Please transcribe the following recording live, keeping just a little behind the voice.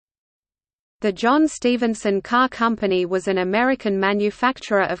The John Stephenson Car Company was an American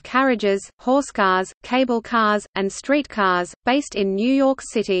manufacturer of carriages, horsecars, cable cars, and streetcars, based in New York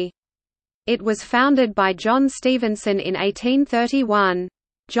City. It was founded by John Stephenson in 1831.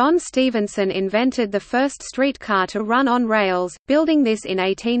 John Stephenson invented the first streetcar to run on rails, building this in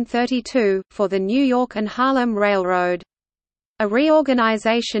 1832, for the New York and Harlem Railroad. A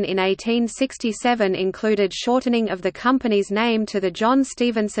reorganization in 1867 included shortening of the company's name to the John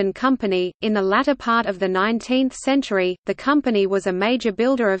Stephenson Company. In the latter part of the 19th century, the company was a major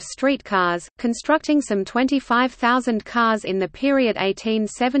builder of streetcars, constructing some 25,000 cars in the period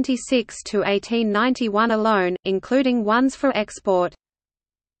 1876 to 1891 alone, including ones for export.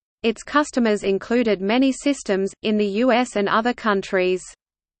 Its customers included many systems, in the U.S. and other countries.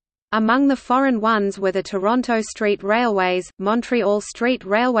 Among the foreign ones were the Toronto Street Railways, Montreal Street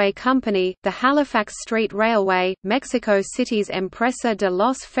Railway Company, the Halifax Street Railway, Mexico City's Empresa de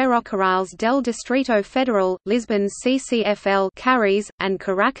los Ferrocarriles del Distrito Federal, Lisbon's CCFL Carries, and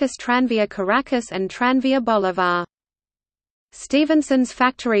Caracas Tranvía Caracas and Tranvía Bolivar. Stephenson's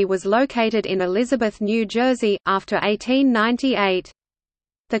factory was located in Elizabeth, New Jersey, after 1898.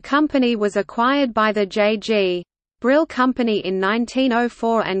 The company was acquired by the J.G. Brill Company in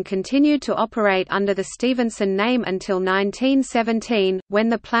 1904 and continued to operate under the Stephenson name until 1917, when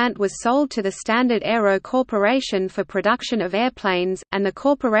the plant was sold to the Standard Aero Corporation for production of airplanes, and the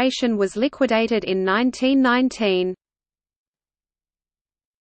corporation was liquidated in 1919.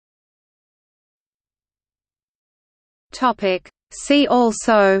 See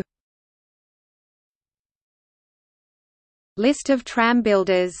also: List of tram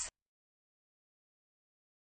builders.